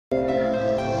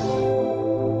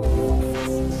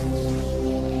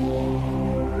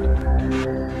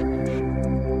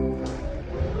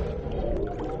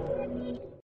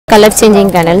Colour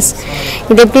changing candles.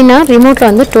 இது எப்படின்னா ரிமோட்டில்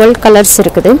வந்து 12 கலர்ஸ்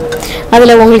இருக்குது.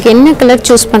 அதில் உங்களுக்கு என்ன கலர்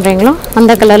சூஸ் பண்ணுறீங்களோ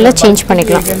அந்த கலரில் சேஞ்ச்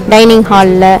பண்ணிக்கலாம். டைனிங்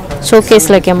ஹாலில்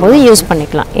ஷோகேஸில் வைக்கும்போது யூஸ்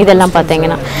பண்ணிக்கலாம். இதெல்லாம்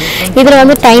பார்த்தீங்கன்னா இதில்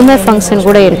வந்து டைமர் ஃபங்க்ஷன்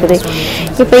கூட இருக்குது.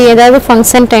 இப்போ ஏதாவது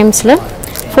ஃபங்க்ஷன் டைம்ஸில்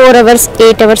 4 hours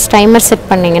 8 hours டைமர் செட்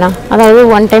பண்ணிங்கன்னா, அதாவது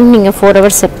ஒன் டைம் நீங்கள் 4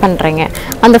 hours செட் பண்ணுறீங்க,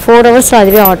 அந்த 4 hours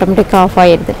அதுவே ஆட்டோமேட்டிக்காக ஆஃப்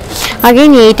ஆகிடுது.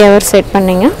 அகெயின் 8 hours செட்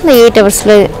பண்ணிங்க, அந்த 8 hours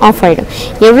ஆஃப் ஆகிடும்.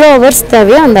 எவ்வளோ ஹவர்ஸ்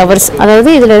தேவையோ அந்த ஹவர்ஸ், அதாவது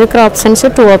இதில் இருக்கிற ஆப்ஷன்ஸு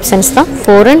 2 ஆப்ஷன்ஸ் தான்,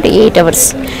 4 and 8 hours.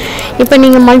 இப்போ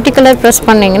நீங்கள் மல்டி கலர் ப்ரெஸ்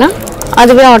பண்ணிங்கன்னா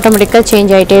அதுவே ஆட்டோமேட்டிக்காக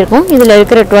சேஞ்ச் ஆகிட்டே இருக்கும். இதில்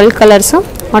இருக்கிற 12 கலர்ஸும்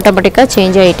ஆட்டோமேட்டிக்காக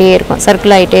சேஞ்ச் ஆகிட்டே இருக்கும்,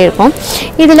 சர்க்கிள் ஆகிட்டே இருக்கும்.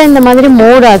 இதில் இந்த மாதிரி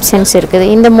மோட் ஆப்ஷன்ஸ் இருக்குது.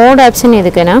 இந்த மோட் ஆப்ஷன்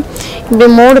எதுக்குன்னா, இப்படி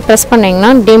மோடு ப்ரெஸ்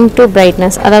பண்ணிங்கன்னா டிம் டு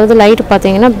பிரைட்னஸ், அதாவது லைட்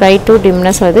பார்த்தீங்கன்னா பிரைட் டு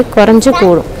டிம்னஸ் வந்து குறைஞ்சி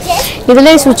கூடும். இதில்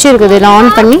சுவிட்ச் இருக்குது, இதில்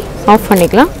ஆன் பண்ணி ஆஃப்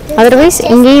பண்ணிக்கலாம். அதர்வைஸ்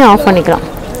இங்கேயும் ஆஃப் பண்ணிக்கலாம்,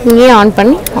 இங்கேயும் ஆன்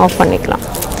பண்ணி ஆஃப் பண்ணிக்கலாம்.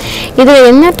 இதில்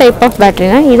என்ன டைப் ஆஃப்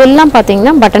பேட்டரினா, இதெல்லாம்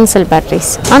பார்த்தீங்கன்னா பட்டன் செல்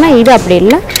பேட்டரிஸ். ஆனால் இது அப்படி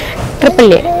இல்லை,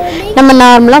 ட்ரிபிள் ஏ. நம்ம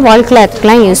நார்மலாக வால்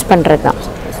கிளாக்லாம் யூஸ் பண்ணுறது தான்.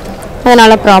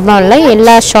 அதனால் ப்ராப்ளம் இல்லை,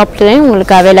 எல்லா ஷாப்லேயும்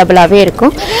உங்களுக்கு அவைலபிளாகவே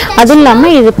இருக்கும். அதுவும்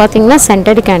இல்லாமல் இது பார்த்திங்கன்னா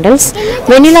சென்டட் கேண்டில்ஸ்.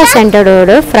 வெனிலா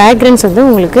சென்டடோட ஃப்ராக்ரன்ஸ் வந்து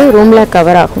உங்களுக்கு ரூமில்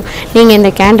கவர் ஆகும். நீங்கள்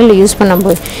இந்த கேண்டில் யூஸ்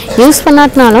பண்ணும்போது, யூஸ்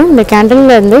பண்ணாட்டினாலும் இந்த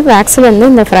கேண்டில்லேருந்து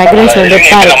வேக்ஸ்லேருந்து இந்த ஃப்ராக்ரன்ஸ்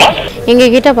வந்துட்டு தான் இருக்கும்.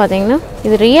 எங்ககிட்ட பார்த்தீங்கன்னா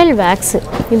இது ரியல் வேக்ஸு.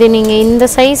 இது நீங்கள் இந்த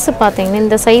சைஸு பார்த்தீங்கன்னா,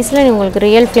 இந்த சைஸில் உங்களுக்கு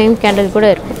ரியல் ஃப்ளேம் கேண்டில் கூட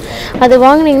இருக்கும். அது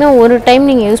வாங்கினீங்கன்னா ஒரு டைம்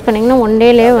நீங்கள் யூஸ் பண்ணிங்கன்னா 1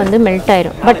 டேலேயே வந்து மெல்ட்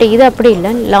ஆயிரும். பட் இது அப்படி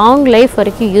இல்லை, லாங் லைஃப்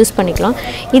வரைக்கும் யூஸ் பண்ணிக்கலாம்.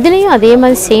 இதுலேயும் அதே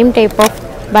மாதிரி சேம் டைப் ஆஃப்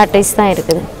பேட்டரிஸ் தான்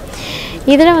இருக்குது.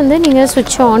 இதில் வந்து நீங்கள்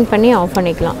சுவிட்சை ஆன் பண்ணி ஆஃப்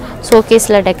பண்ணிக்கலாம்.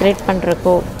 ஷோகேஸில் டெக்கரேட்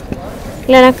பண்ணுறக்கோ,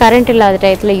 இல்லைனா கரண்ட் இல்லாத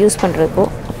டயத்தில் யூஸ் பண்ணுறதுக்கோ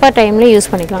அப்பா டைமில் யூஸ்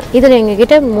பண்ணிக்கலாம். இதில்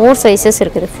எங்ககிட்ட மோர் சைஸஸ்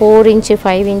இருக்குது. 4 inch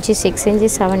 5 inch 6 inch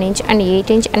 7 inch and 8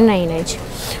 inch and 9 inch.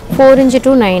 4 inch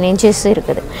to 9 inches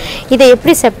இருக்குது. இதை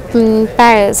எப்படி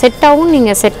செட்டாகவும்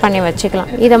நீங்கள் செட் பண்ணி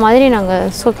வச்சுக்கலாம். இதை மாதிரி நாங்கள்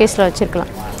ஷோகேஸில்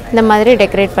வச்சுருக்கலாம். இந்த மாதிரி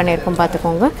டெக்கரேட் பண்ணியிருக்கோம்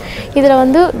பார்த்துக்கோங்க. இதில்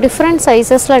வந்து டிஃப்ரெண்ட்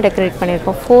சைஸஸில் டெக்கரேட்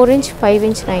பண்ணியிருக்கோம். 4 inch 5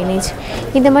 inch 9 inch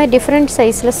இந்த மாதிரி டிஃப்ரெண்ட்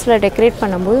சைஸஸில் டெக்கரேட்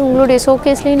பண்ணும்போது உங்களுடைய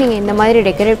ஷோகேஸ்லேயும் நீங்கள் இந்த மாதிரி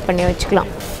டெக்கரேட் பண்ணி வச்சுக்கலாம்.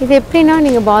 இது எப்படின்னா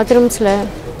நீங்கள் பாத்ரூம்ஸில்,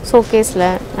 ஷோகேஸில்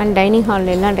அண்ட் டைனிங்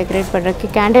ஹாலில் எல்லாம் டெக்கரேட் பண்ணுறதுக்கு,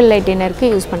 கேண்டில் லைட்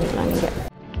டின்னருக்கு யூஸ் பண்ணிக்கலாம் நீங்கள்.